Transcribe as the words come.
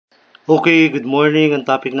Okay, good morning. Ang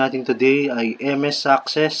topic natin today ay MS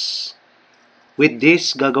Access. With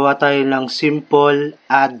this, gagawa tayo ng simple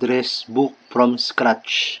address book from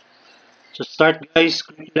scratch. So start guys,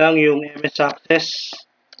 click lang yung MS Access.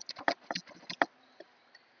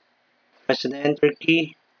 Press the enter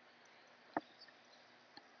key.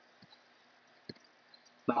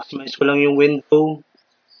 Maximize ko lang yung window.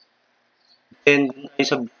 Then, dun tayo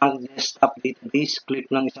sa blank desktop database.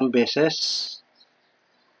 Click lang isang beses.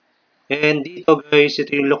 And dito guys,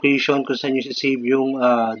 ito yung location kung saan nyo save yung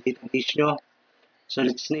database nyo. So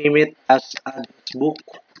let's name it as address book.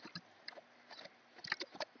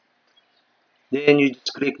 Then you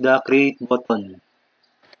just click the create button.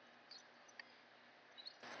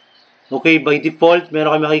 Okay, by default,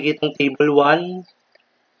 meron kayo makikitang table 1.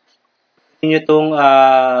 Pwede nyo itong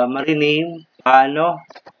ma-rename. Paano?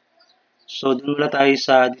 So, dun muna tayo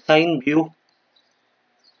sa design view.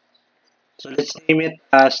 So, let's name it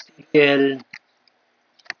as TBL.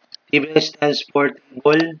 TBL stands for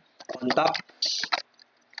table contacts.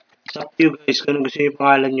 It's up to you guys kung gusto nyo yung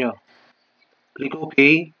pangalan nyo. Click OK.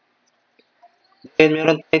 Then,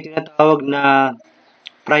 meron tayong tinatawag na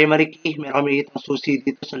primary key. Meron kami itong susi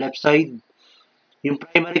dito sa left side. Yung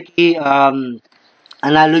primary key,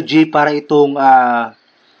 analogy para itong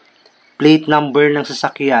plate number ng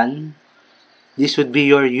sasakyan. This would be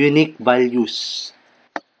your unique values.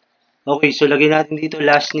 Okay, so lagay natin dito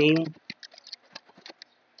last name.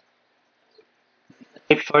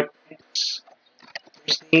 Type short text.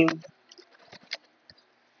 First name.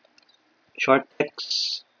 Short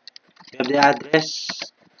text. We have the address.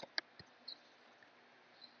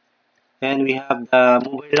 And we have the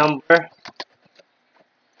mobile number.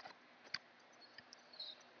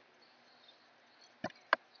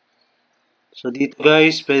 So dito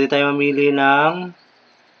guys, pwede tayo mamili ng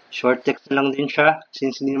short text na lang din siya.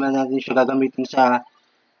 Since hindi naman natin siya gagamitin sa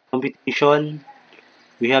competition.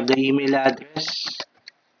 We have the email address.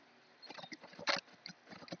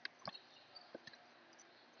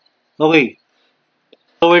 Okay.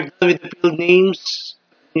 So we're done with the field names.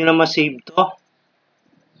 Hindi nyo na ma-save to.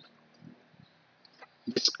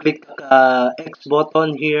 Just click the X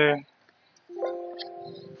button here.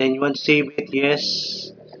 Then you want to save it, yes.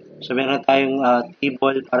 So meron tayong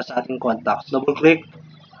table para sa ating contacts. Double click.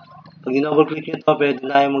 Pag double click nyo ito, pwede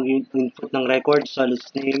tayo mag-input ng record. So let's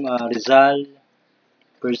name Rizal.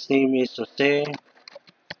 First name is Jose.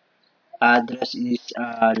 Address is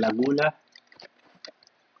Laguna.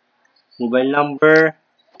 Mobile number.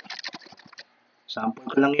 Sample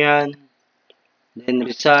ko lang yan. Then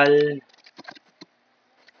Rizal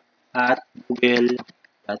at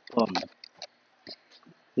google.com.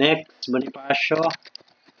 Next, Bonifacio.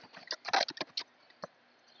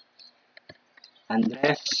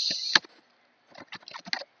 Andres.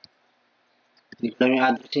 Hindi ko lang yung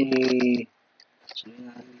address ni sabihin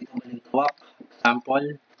natin dito Balintawak.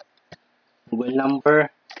 Sample. Mobile number.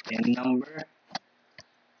 And number.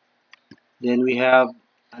 Then we have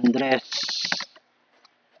Andres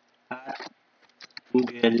at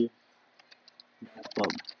google.com.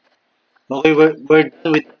 Okay, we're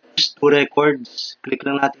done with these two records. Click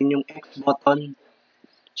lang natin yung X button.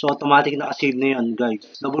 So, automatic nakasave na yun,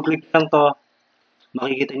 guys. Double click lang to.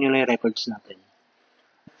 Makikita nyo na yung records natin.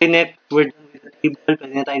 Okay, next, we're done with the table.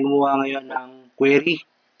 Pwede na tayong gumawa ngayon ng query.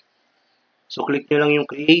 So, click nyo lang yung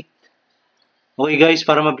create. Okay, guys,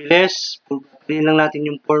 para mabilis, piliin lang natin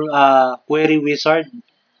yung query wizard.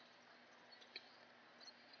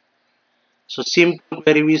 So, simple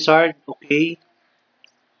query wizard. Okay.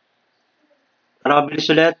 Para mabilis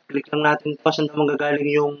ulit, click lang natin ito. Saan naman gagaling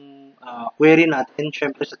yung query natin?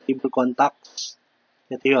 Siyempre sa table contacts.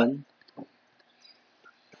 Ito yun.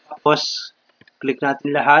 Tapos, click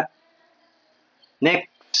natin lahat.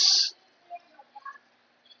 Next.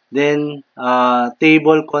 Then,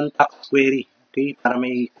 table contact query. Okay, para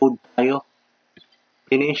may code tayo.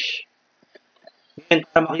 Finish. Ngayon,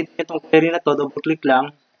 para makita nyo itong query na to, double click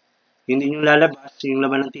lang. Hindi nyo lalabas yung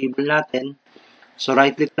laman ng table natin. So,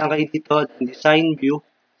 right click lang kayo dito, design view.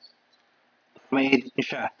 Para may edit nyo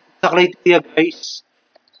siya. Sa criteria, guys,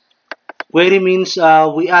 query means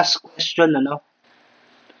we ask question, ano?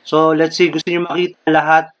 So, let's say gusto niyo makita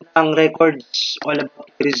lahat ng records all about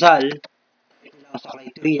Rizal. Ito lang sa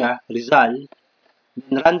criteria, Rizal.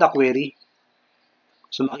 Then, run the query.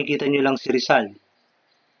 So, makikita niyo lang si Rizal.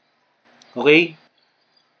 Okay?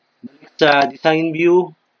 Balik sa design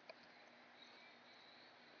view.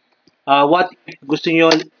 What if gusto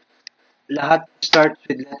niyo lahat start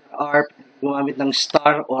with letter R, gumamit ng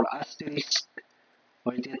star or asterisk,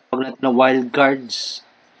 or tinatawag natin na wildcards,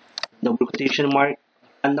 double quotation mark,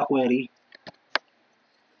 run the query.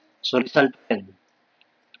 So, result 10.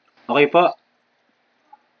 Okay po.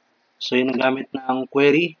 So, yun ang gamit ng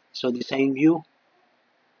query. So, design view.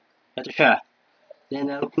 Ito siya. Then,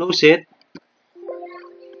 I'll close it.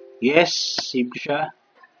 Yes, save ko siya.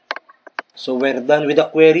 So, we're done with the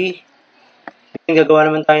query. Then, gagawa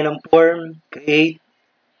naman tayo ng form. Create.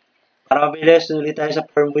 Para mabilis, ulit tayo sa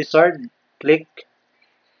form wizard. Click.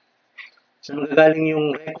 So, magagaling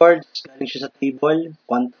yung records. Galing siya sa table.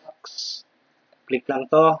 Contacts. Click lang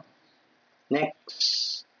to.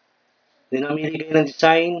 Next. Then, mamili kayo ng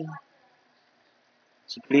design.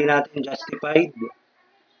 So, piliin natin justified.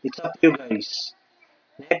 It's up to you guys.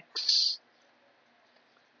 Next.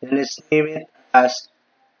 Then, let's name it as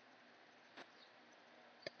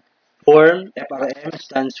form. FRM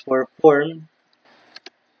stands for form.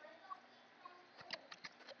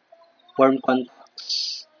 Form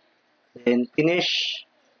contacts. Then, finish.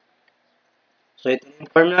 So, ito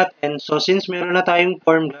yung form natin. So, since meron na tayong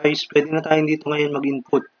form, guys, pwede na tayong dito ngayon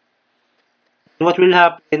mag-input. What will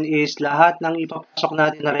happen is, lahat ng ipapasok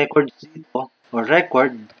natin na records dito, or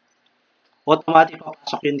record, automatic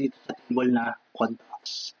papasok yun dito sa table na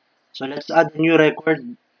contacts. So, let's add a new record.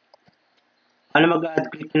 Ano mag-add?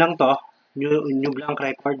 Click lang to. New blank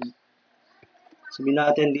record. Sabihin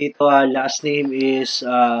natin dito, last name is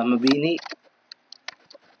Mabini.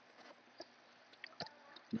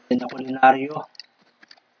 Then, Apolinario.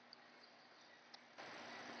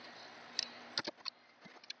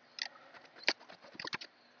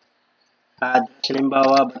 Address,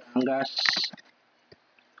 halimbawa, Batangas.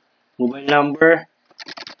 Mobile number,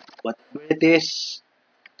 whatever it is.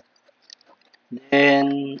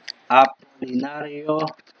 Then, Apolinario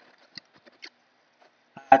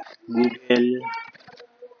at google.com.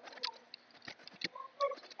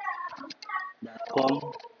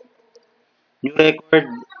 New record.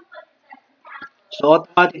 So,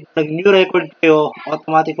 automatic, nag-new record kayo,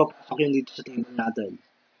 automatic papasok yun dito sa table natin.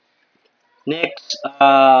 Next,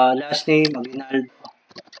 last name, Aguinaldo.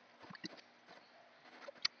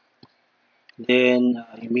 Then,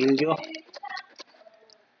 Emilio.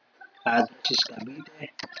 Address is Cavite.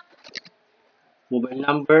 Mobile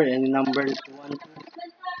number, any number that you want to.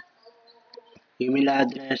 Email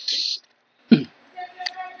address,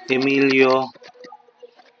 Emilio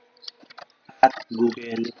at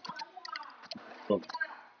google.com.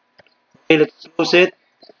 Okay, let's close it.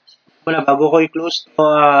 Wala, bago ko i-close to,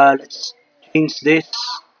 let's change this.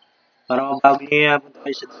 Para mabago niya, punta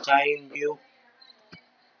kayo sa design view.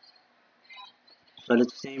 So,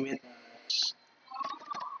 let's name it as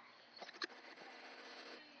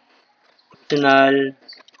personal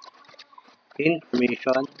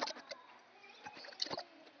information.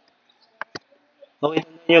 Okay,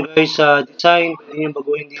 tignan nyo guys, sa design, pwede nyo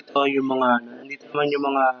baguhin dito yung mga, nandito naman yung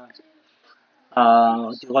mga,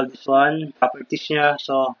 what you call this one, properties niya.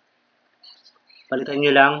 So, palitan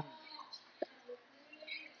nyo lang.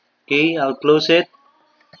 Okay, I'll close it.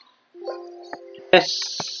 Yes,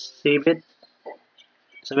 save it.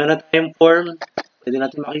 So, meron tayong form. Pwede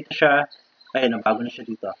natin makita siya. Ayun, nabago na siya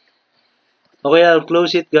dito. Okay, I'll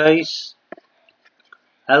close it guys.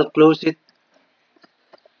 I'll close it.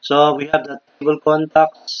 So, we have the table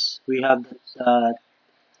contacts. We have the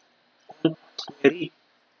contacts query.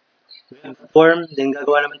 We have the form. Then,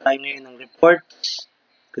 gagawa naman tayo ngayon ng reports.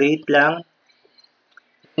 Create lang.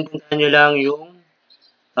 Then, puntahan nyo lang yung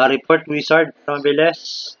report wizard para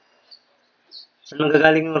mabilis. Saan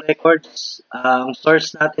magagaling yung records? Ang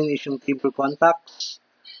source natin is yung table contacts.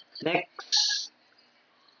 Next.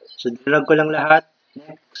 So, dilag ko lang lahat.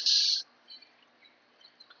 Next.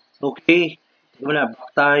 Okay. Wala, back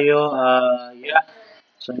tayo. Yeah.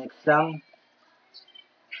 So, next lang.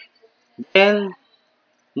 Then,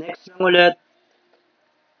 next lang ulit.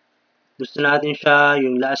 Gusto natin siya,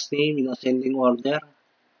 yung last name, yung ascending order.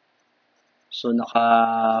 So,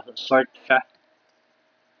 naka-sort siya.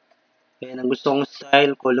 Then, ang gusto kong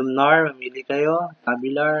style, columnar. Mamili kayo.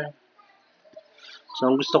 Tabular. So,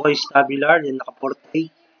 ang gusto ko is tabular. Then, naka-portrait.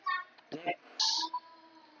 Next.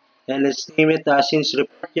 And let's name it, since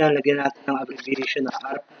report yan, lagyan natin ng abbreviation na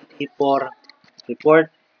RPT for report.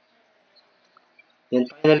 Then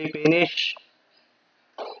finally finish.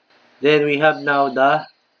 Then we have now the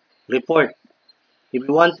report. If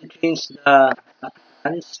you want to change the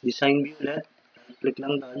appearance, design view ulit, click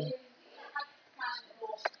lang doon.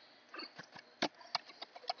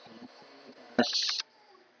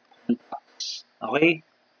 Okay.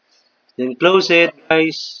 Then close it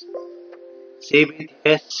guys. Save it,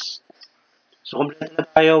 yes. So, complete na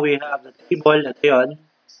tayo. We have the table. Ito yun.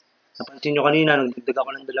 Napansin nyo kanina, nagdagdag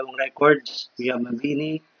ako ng 2 records. We have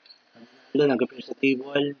Mabini. Nag-appear sa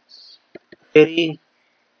table. Query.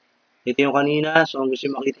 Ito yung kanina. So, kung gusto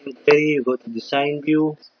nyo makita yung query, you go to design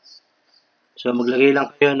view. So, maglagay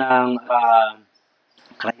lang kayo ng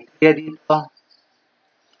criteria dito.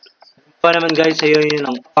 Ito naman guys, ayaw nyo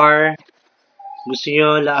ng R. Gusto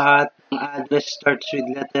nyo lahat ng address starts with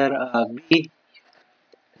letter B.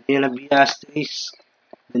 Yan ang B asterisk.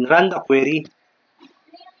 Then run the query.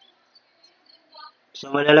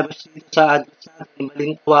 So, malalabas dito sa address natin,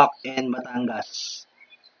 Balintawak and Batangas.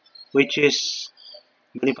 Which is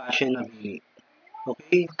Bonifacio Nabili.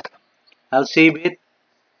 Okay? I'll save it.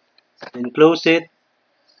 Then close it.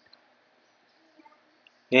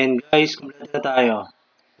 And guys, complete na tayo.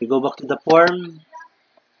 We go back to the form.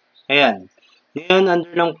 Ayan. Ngayon,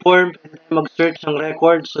 under ng form, pwede tayo mag-search ng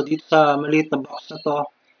record. So, dito sa maliit na box na to,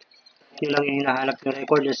 yun lang yung hinahanap yung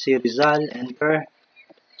record. Let's say Rizal, enter.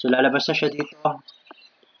 So, lalabas na siya dito.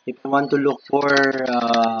 If you want to look for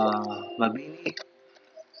Mabini,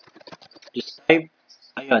 just type.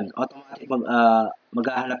 Ayun, automatic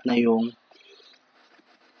maghahanap na yung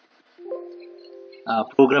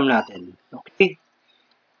program natin. Okay?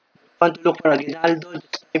 If you want to look for Aguinaldo,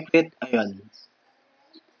 just type it. Ayun.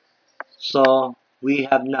 So, we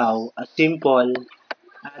have now a simple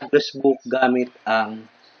address book gamit ang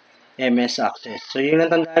MS Access. So, yun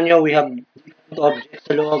ang tandaan nyo, we have different objects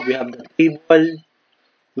sa loob. We have the table,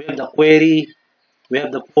 we have the query, we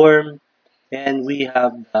have the form, and we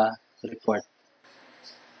have the report.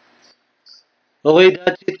 Okay,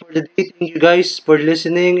 that's it for the day. Thank you guys for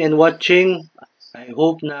listening and watching. I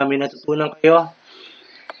hope na may natutunan kayo.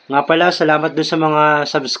 Nga pala, salamat dun sa mga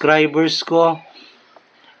subscribers ko.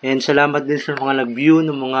 And salamat din sa mga nag-view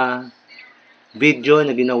ng mga video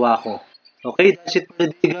na ginawa ko. Okay, that's it for the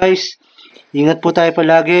day guys. Ingat po tayo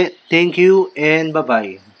palagi. Thank you and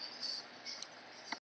bye-bye.